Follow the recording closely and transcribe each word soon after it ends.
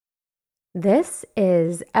This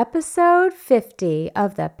is episode 50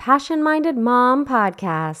 of the Passion Minded Mom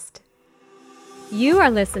Podcast. You are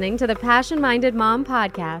listening to the Passion Minded Mom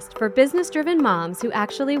Podcast for business-driven moms who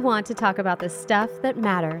actually want to talk about the stuff that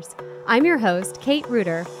matters. I'm your host, Kate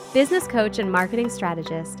Reuter, business coach and marketing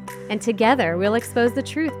strategist, and together we'll expose the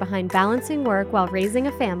truth behind balancing work while raising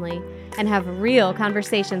a family and have real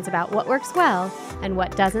conversations about what works well and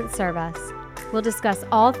what doesn't serve us. We'll discuss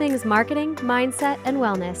all things marketing, mindset, and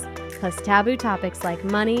wellness, plus taboo topics like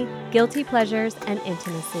money, guilty pleasures, and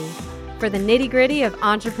intimacy. For the nitty-gritty of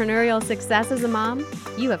entrepreneurial success as a mom,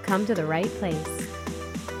 you have come to the right place.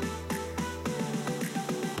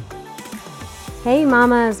 Hey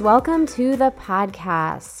mamas, welcome to the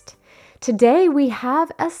podcast. Today we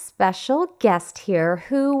have a special guest here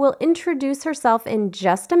who will introduce herself in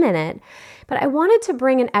just a minute, but I wanted to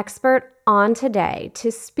bring an expert on today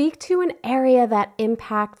to speak to an area that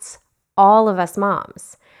impacts all of us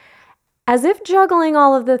moms. As if juggling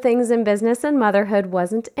all of the things in business and motherhood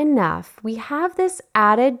wasn't enough, we have this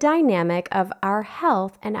added dynamic of our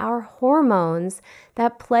health and our hormones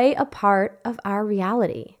that play a part of our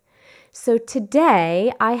reality. So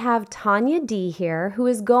today I have Tanya D here, who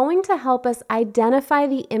is going to help us identify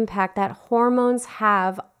the impact that hormones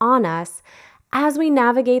have on us as we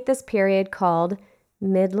navigate this period called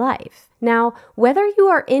midlife. Now, whether you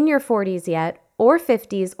are in your 40s yet, or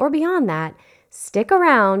 50s, or beyond that, stick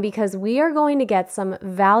around because we are going to get some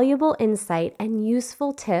valuable insight and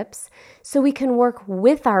useful tips so we can work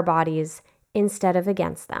with our bodies instead of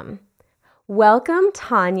against them. Welcome,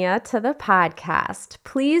 Tanya, to the podcast.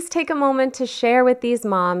 Please take a moment to share with these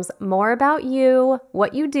moms more about you,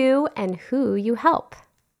 what you do, and who you help.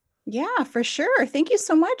 Yeah, for sure. Thank you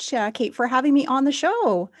so much, Kate, for having me on the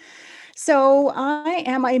show. So I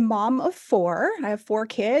am a mom of four. I have four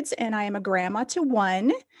kids and I am a grandma to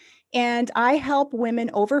one. And I help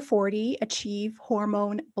women over 40 achieve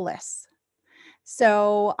hormone bliss.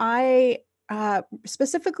 So I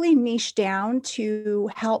specifically niche down to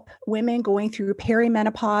help women going through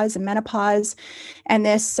perimenopause and menopause. And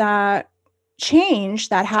this change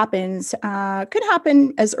that happens could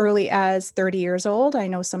happen as early as 30 years old. I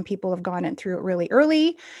know some people have gone through it really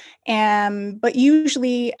early. But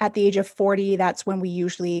usually at the age of 40, that's when we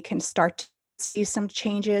usually can start to see some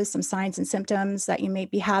changes, some signs and symptoms that you may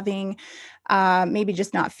be having. Maybe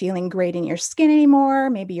just not feeling great in your skin anymore.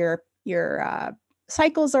 Maybe your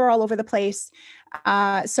cycles are all over the place.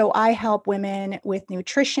 So I help women with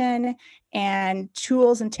nutrition and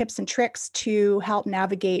tools and tips and tricks to help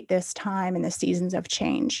navigate this time and the seasons of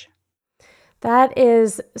change. That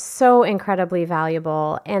is so incredibly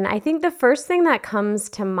valuable. And I think the first thing that comes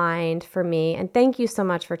to mind for me, and thank you so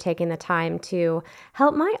much for taking the time to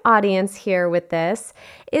help my audience here with this,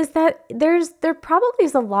 is that there probably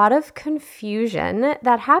is a lot of confusion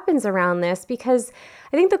that happens around this because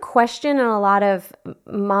I think the question in a lot of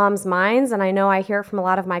moms' minds, and I know I hear it from a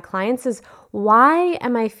lot of my clients, is why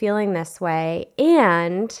am I feeling this way?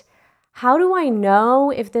 And how do I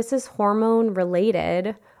know if this is hormone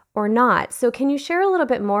related or not? So can you share a little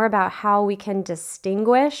bit more about how we can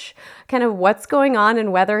distinguish kind of what's going on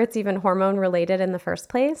and whether it's even hormone related in the first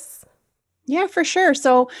place? Yeah, for sure.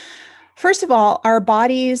 So first of all, our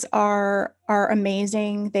bodies are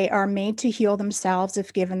amazing. They are made to heal themselves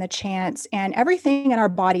if given the chance, and everything in our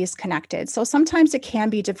body is connected. So sometimes it can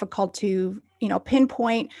be difficult to,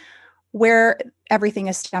 pinpoint where everything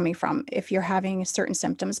is stemming from if you're having certain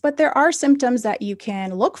symptoms. But there are symptoms that you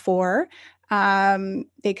can look for.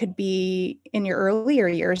 They could be in your earlier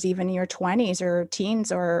years, even in your 20s or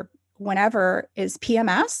teens or whenever, is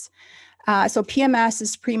PMS. So PMS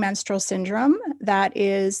is premenstrual syndrome. That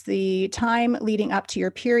is the time leading up to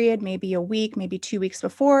your period, maybe a week, maybe 2 weeks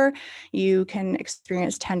before. You can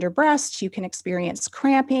experience tender breasts. You can experience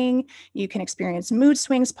cramping. You can experience mood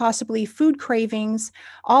swings, possibly food cravings.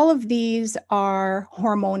 All of these are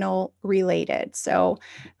hormonal related. So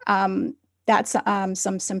that's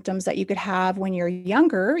some symptoms that you could have when you're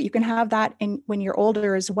younger. You can have that when you're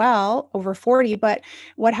older as well, over 40. But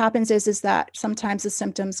what happens is that sometimes the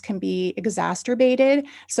symptoms can be exacerbated.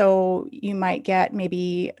 So you might get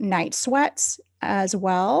maybe night sweats as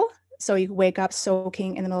well. So you wake up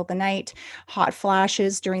soaking in the middle of the night, hot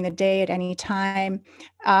flashes during the day at any time.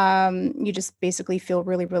 You just basically feel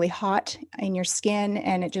really, really hot in your skin,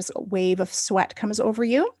 and it just a wave of sweat comes over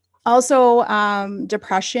you. Also,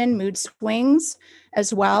 depression, mood swings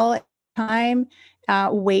as well at time,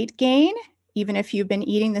 weight gain, even if you've been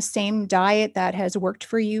eating the same diet that has worked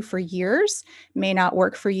for you for years, may not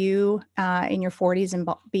work for you in your 40s and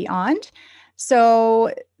beyond.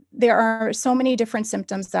 So there are so many different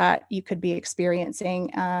symptoms that you could be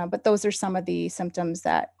experiencing, but those are some of the symptoms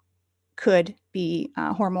that could be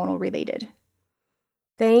hormonal related.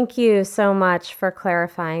 Thank you so much for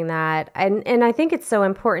clarifying that. And I think it's so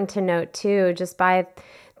important to note too, just by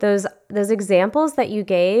those examples that you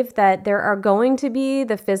gave, that there are going to be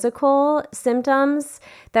the physical symptoms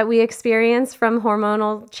that we experience from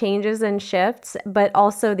hormonal changes and shifts, but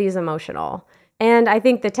also these emotional. And I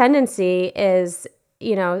think the tendency is,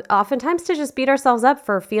 oftentimes to just beat ourselves up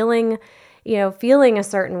for feeling a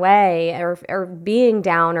certain way, or being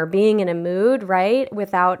down, or being in a mood, right?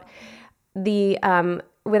 Without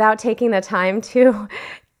taking the time to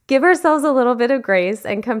give ourselves a little bit of grace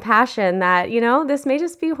and compassion that, this may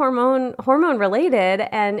just be hormone related,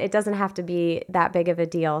 and it doesn't have to be that big of a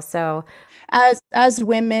deal. So as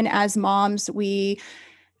women, as moms, we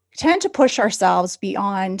tend to push ourselves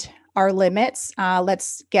beyond our limits.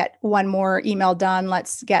 Let's get one more email done.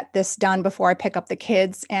 Let's get this done before I pick up the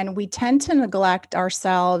kids. And we tend to neglect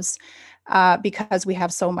ourselves because we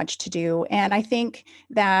have so much to do. And I think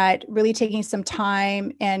that really taking some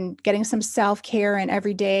time and getting some self-care in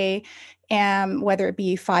every day, and whether it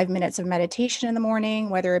be 5 minutes of meditation in the morning,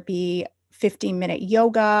 whether it be 15-minute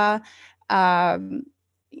yoga,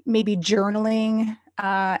 maybe journaling,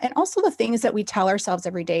 and also the things that we tell ourselves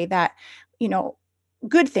every day that,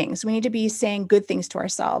 good things. We need to be saying good things to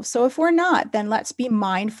ourselves. So if we're not, then let's be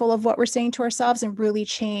mindful of what we're saying to ourselves and really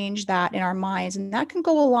change that in our minds. And that can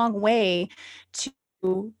go a long way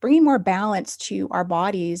to bringing more balance to our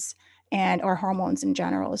bodies and our hormones in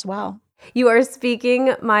general as well. You are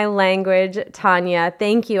speaking my language, Tanya.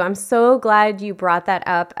 Thank you. I'm so glad you brought that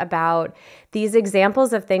up about these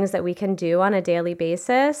examples of things that we can do on a daily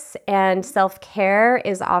basis. And self-care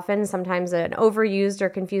is often sometimes an overused or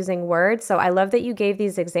confusing word. So I love that you gave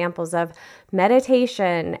these examples of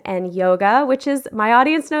meditation and yoga, which is, my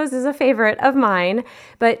audience knows, is a favorite of mine,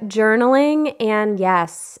 but journaling, and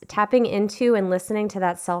yes, tapping into and listening to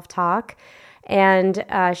that self-talk and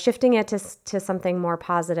shifting it to something more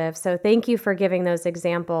positive. So thank you for giving those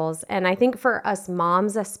examples. And I think for us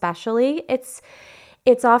moms especially,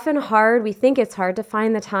 it's often hard. We think it's hard to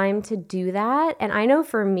find the time to do that. And I know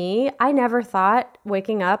for me, I never thought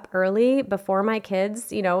waking up early before my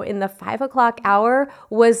kids, in the 5 o'clock hour,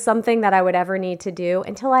 was something that I would ever need to do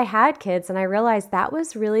until I had kids. And I realized that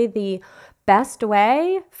was really the best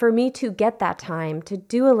way for me to get that time to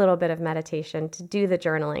do a little bit of meditation, to do the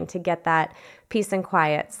journaling, to get that peace and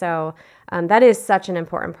quiet. So that is such an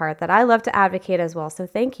important part that I love to advocate as well. So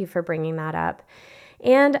thank you for bringing that up.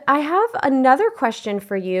 And I have another question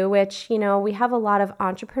for you, which, we have a lot of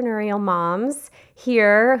entrepreneurial moms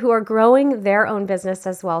here who are growing their own business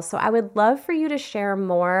as well. So I would love for you to share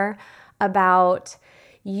more about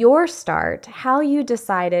your start, how you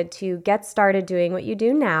decided to get started doing what you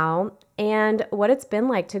do now, and what it's been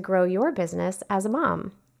like to grow your business as a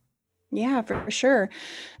mom. Yeah, for sure.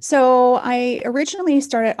 So I originally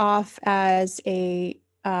started off as a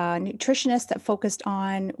nutritionist that focused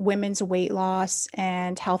on women's weight loss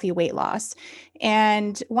and healthy weight loss.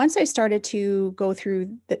 And once I started to go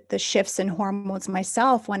through the shifts in hormones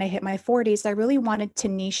myself, when I hit my 40s, I really wanted to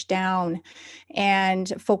niche down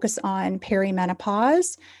and focus on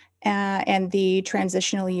perimenopause and the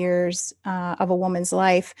transitional years of a woman's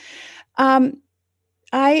life.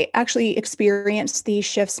 I actually experienced these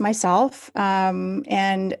shifts myself.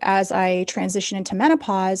 And as I transition into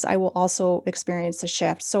menopause, I will also experience a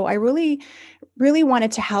shift. So I really, really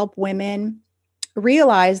wanted to help women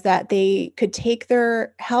realize that they could take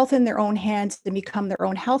their health in their own hands and become their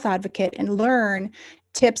own health advocate and learn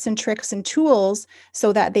tips and tricks and tools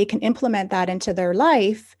so that they can implement that into their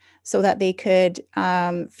life so that they could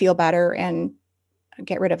feel better and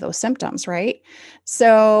get rid of those symptoms, right?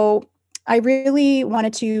 So I really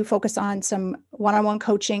wanted to focus on some one-on-one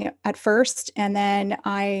coaching at first, and then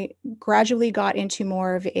I gradually got into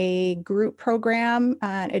more of a group program,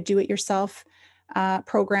 a do-it-yourself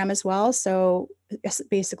program as well. So it's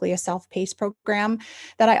basically a self-paced program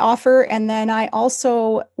that I offer. And then I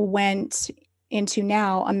also went into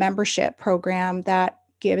now a membership program that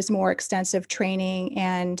gives more extensive training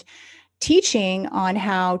and teaching on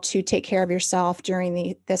how to take care of yourself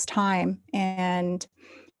during this time, and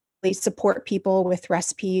support people with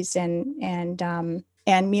recipes and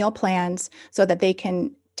meal plans so that they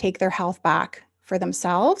can take their health back for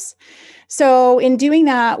themselves. So in doing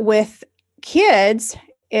that with kids,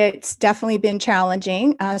 it's definitely been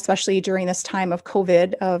challenging, especially during this time of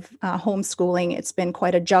COVID, of homeschooling. It's been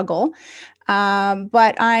quite a juggle.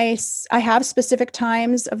 But I have specific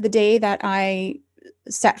times of the day that I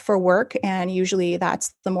set for work, and usually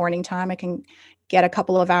that's the morning time. I can get a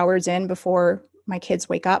couple of hours in before my kids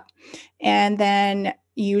wake up. And then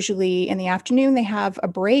usually in the afternoon, they have a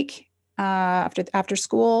break after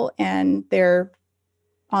school, and they're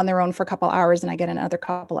on their own for a couple hours, and I get another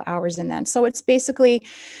couple of hours in then. So it's basically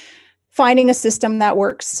finding a system that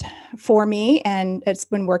works for me, and it's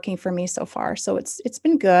been working for me so far. So it's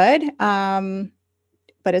been good,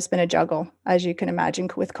 but it's been a juggle, as you can imagine,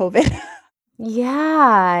 with COVID.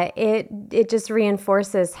 Yeah, it just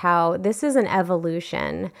reinforces how this is an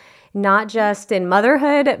evolution, not just in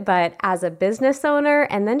motherhood, but as a business owner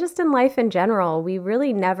and then just in life in general. We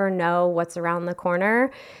really never know what's around the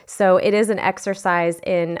corner. So it is an exercise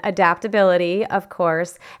in adaptability, of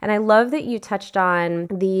course. And I love that you touched on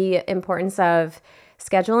the importance of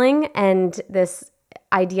scheduling and this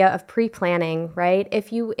idea of pre-planning, right?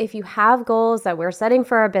 If you have goals that we're setting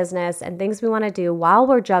for our business and things we want to do while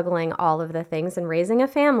we're juggling all of the things and raising a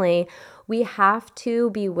family, we have to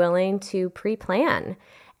be willing to pre-plan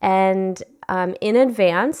and in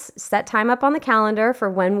advance set time up on the calendar for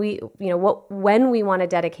when we want to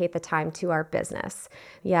dedicate the time to our business.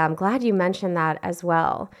 Yeah, I'm glad you mentioned that as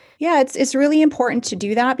well. Yeah, it's really important to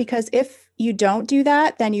do that, because if you don't do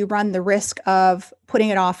that, then you run the risk of putting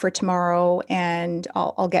it off for tomorrow and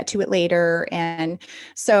I'll get to it later. And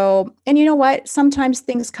you know what? Sometimes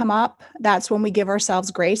things come up. That's when we give ourselves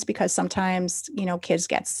grace, because sometimes, kids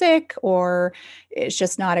get sick, or it's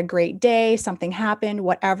just not a great day. Something happened,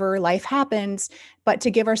 whatever, life happens. But to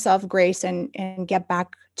give ourselves grace and get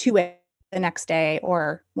back to it the next day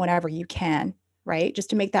or whenever you can, right? Just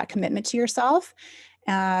to make that commitment to yourself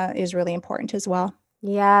is really important as well.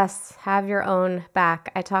 Yes, have your own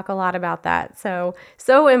back. I talk a lot about that. So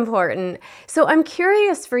important. So I'm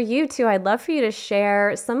curious for you too. I'd love for you to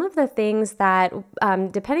share some of the things that,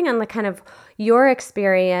 depending on the kind of your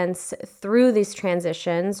experience through these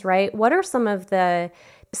transitions, right? What are some of the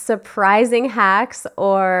surprising hacks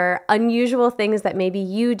or unusual things that maybe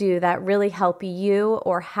you do that really help you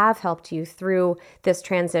or have helped you through this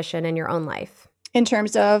transition in your own life? In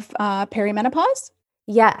terms of perimenopause?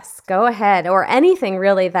 Yes, go ahead. Or anything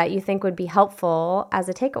really that you think would be helpful as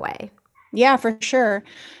a takeaway. Yeah, for sure.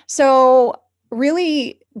 So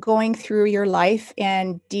really going through your life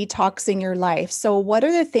and detoxing your life. So what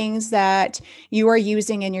are the things that you are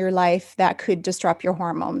using in your life that could disrupt your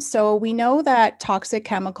hormones? So we know that toxic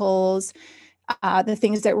chemicals, the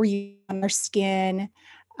things that we're using on our skin,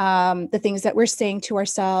 the things that we're saying to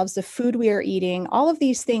ourselves, the food we are eating, all of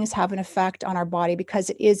these things have an effect on our body, because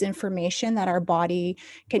it is information that our body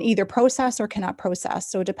can either process or cannot process.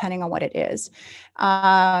 So depending on what it is.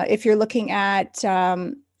 If you're looking at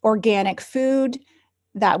organic food,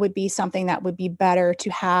 that would be something that would be better to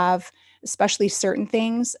have, especially certain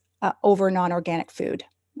things, over non-organic food,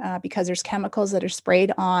 because there's chemicals that are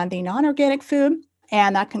sprayed on the non-organic food.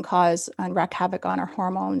 And that can cause and wreak havoc on our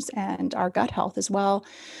hormones and our gut health as well.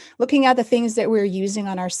 Looking at the things that we're using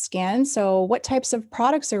on our skin. So what types of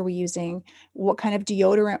products are we using? What kind of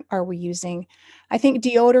deodorant are we using? I think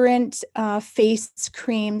deodorant, face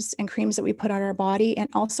creams, and creams that we put on our body, and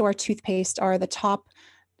also our toothpaste, are the top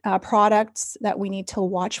products that we need to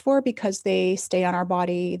watch for, because they stay on our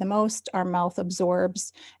body the most. Our mouth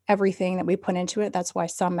absorbs everything that we put into it. That's why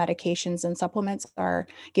some medications and supplements are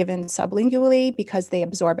given sublingually, because they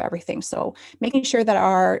absorb everything. So making sure that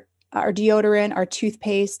our deodorant, our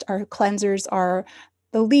toothpaste, our cleansers are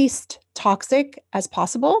the least toxic as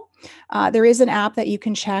possible. There is an app that you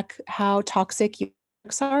can check how toxic you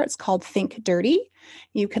are. It's called Think Dirty.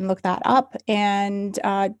 You can look that up, and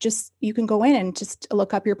you can go in and just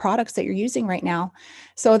look up your products that you're using right now.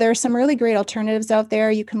 So there's some really great alternatives out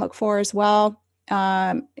there you can look for as well.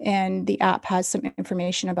 And the app has some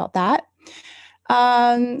information about that.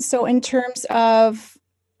 So in terms of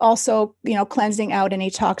also, cleansing out any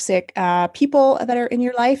toxic people that are in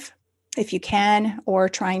your life, if you can, or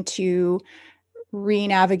trying to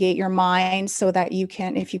re-navigate your mind so that you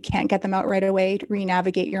can, if you can't get them out right away,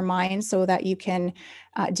 re-navigate your mind so that you can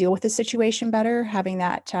deal with the situation better, having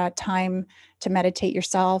that time to meditate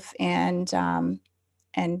yourself and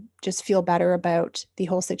just feel better about the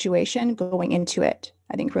whole situation going into it,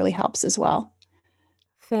 I think really helps as well.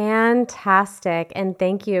 Fantastic. And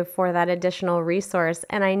thank you for that additional resource.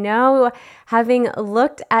 And I know, having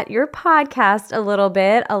looked at your podcast a little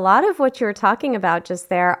bit, a lot of what you're talking about just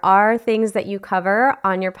there are things that you cover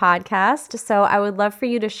on your podcast. So I would love for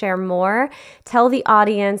you to share more, tell the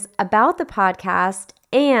audience about the podcast.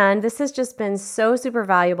 And this has just been so super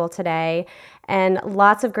valuable today, and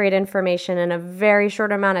lots of great information in a very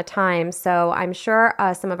short amount of time. So I'm sure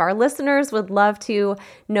some of our listeners would love to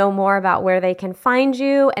know more about where they can find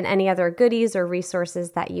you and any other goodies or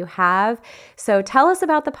resources that you have. So tell us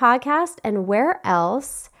about the podcast and where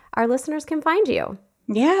else our listeners can find you.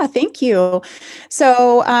 Yeah, thank you.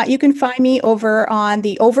 So you can find me over on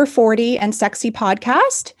the Over 40 and Sexy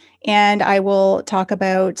podcast. And I will talk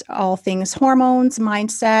about all things hormones,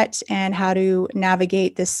 mindset, and how to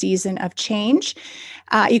navigate this season of change.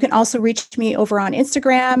 You can also reach me over on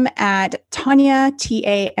Instagram at Tania,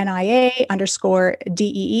 TANIA underscore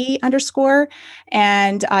DEE underscore.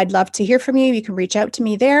 And I'd love to hear from you. You can reach out to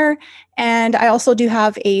me there. And I also do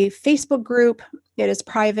have a Facebook group. It is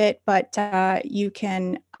private, but I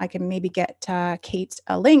can maybe get Kate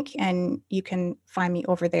a link and you can find me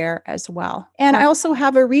over there as well. And I also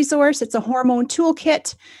have a resource. It's a hormone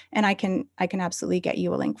toolkit, and I can absolutely get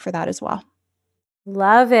you a link for that as well.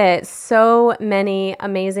 Love it. So many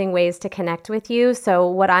amazing ways to connect with you. So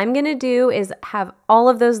what I'm going to do is have all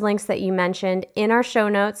of those links that you mentioned in our show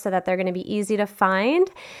notes so that they're going to be easy to find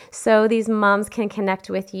so these moms can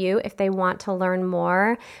connect with you if they want to learn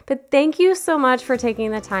more. But thank you so much for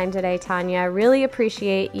taking the time today, Tania. I really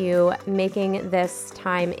appreciate you making this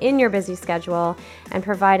time in your busy schedule and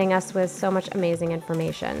providing us with so much amazing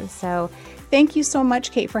information. So thank you so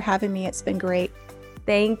much, Kate, for having me. It's been great.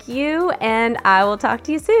 Thank you, and I will talk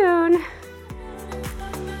to you soon.